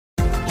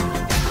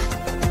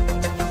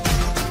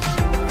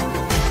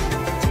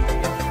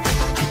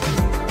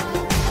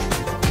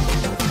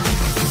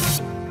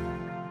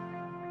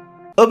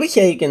Over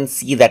here you can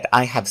see that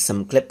I have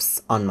some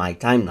clips on my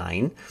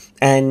timeline,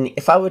 and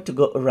if I were to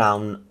go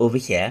around over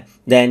here,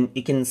 then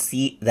you can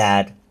see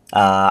that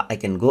I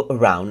can go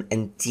around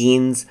and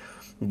change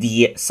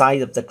the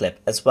size of the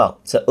clip as well.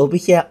 So over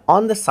here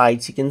on the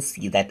sides you can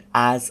see that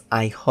as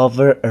I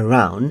hover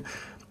around,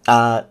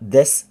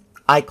 this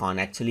icon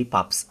actually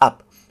pops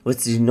up,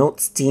 which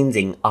denotes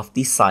changing of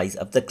the size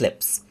of the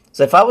clips.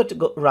 So if I were to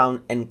go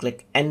around and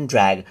click and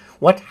drag,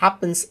 what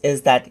happens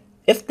is that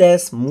if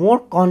there's more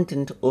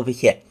content over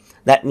here,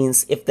 that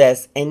means if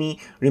there's any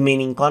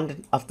remaining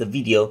content of the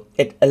video,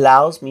 it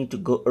allows me to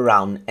go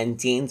around and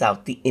change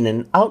out the in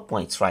and out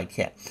points right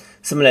here.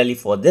 Similarly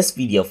for this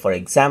video, for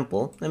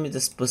example, let me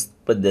just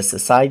put this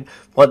aside.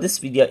 For this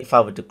video, if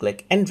I were to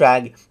click and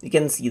drag, you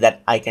can see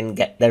that I can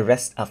get the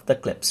rest of the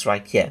clips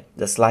right here,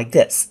 just like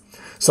this.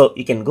 So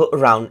you can go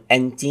around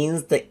and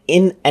change the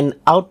in and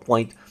out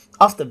point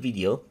of the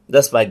video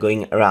just by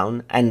going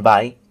around and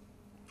by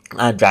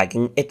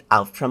dragging it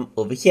out from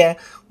over here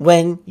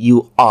when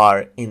you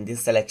are in the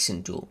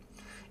selection tool.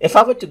 If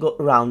I were to go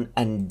around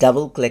and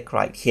double click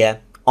right here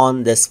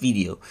on this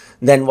video,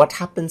 then what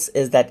happens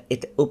is that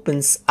it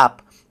opens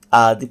up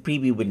the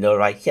preview window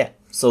right here.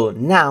 So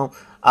now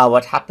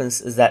what happens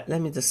is that,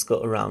 let me just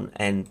go around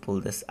and pull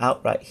this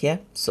out right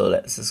here. So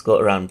let's just go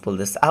around, pull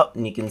this out,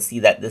 and you can see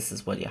that this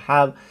is what you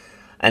have.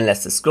 And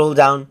let's just scroll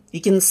down.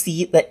 You can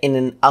see the in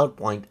and out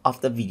point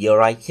of the video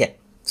right here.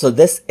 So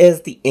this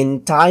is the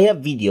entire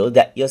video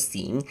that you're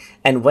seeing,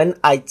 and when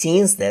I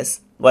change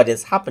this, what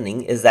is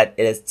happening is that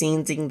it is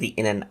changing the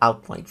in and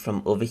out point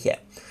from over here.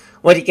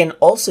 What you can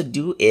also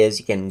do is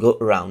you can go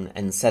around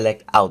and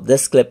select out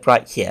this clip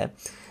right here,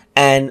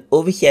 and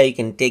over here you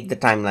can take the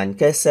timeline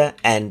cursor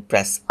and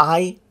press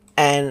I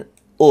and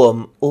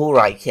O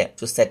right here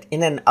to set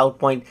in and out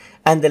point,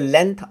 and the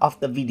length of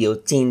the video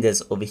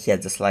changes over here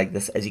just like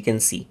this. As you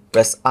can see,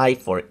 press I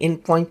for in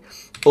point,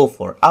 O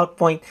for out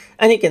point,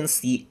 and you can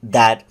see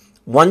that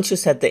once you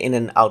set the in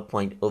and out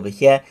point over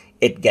here,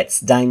 it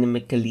gets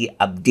dynamically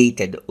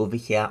updated over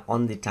here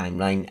on the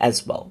timeline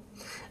as well.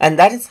 And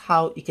that is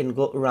how you can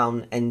go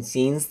around and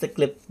change the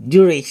clip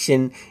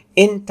duration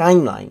in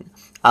timeline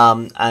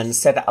and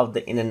set out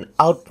the in and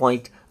out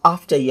point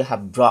after you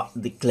have brought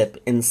the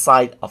clip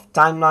inside of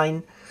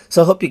timeline.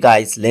 So I hope you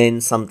guys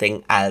learned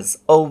something as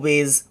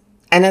always.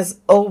 And as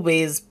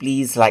always,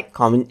 please like,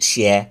 comment,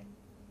 share,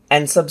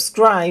 and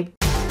subscribe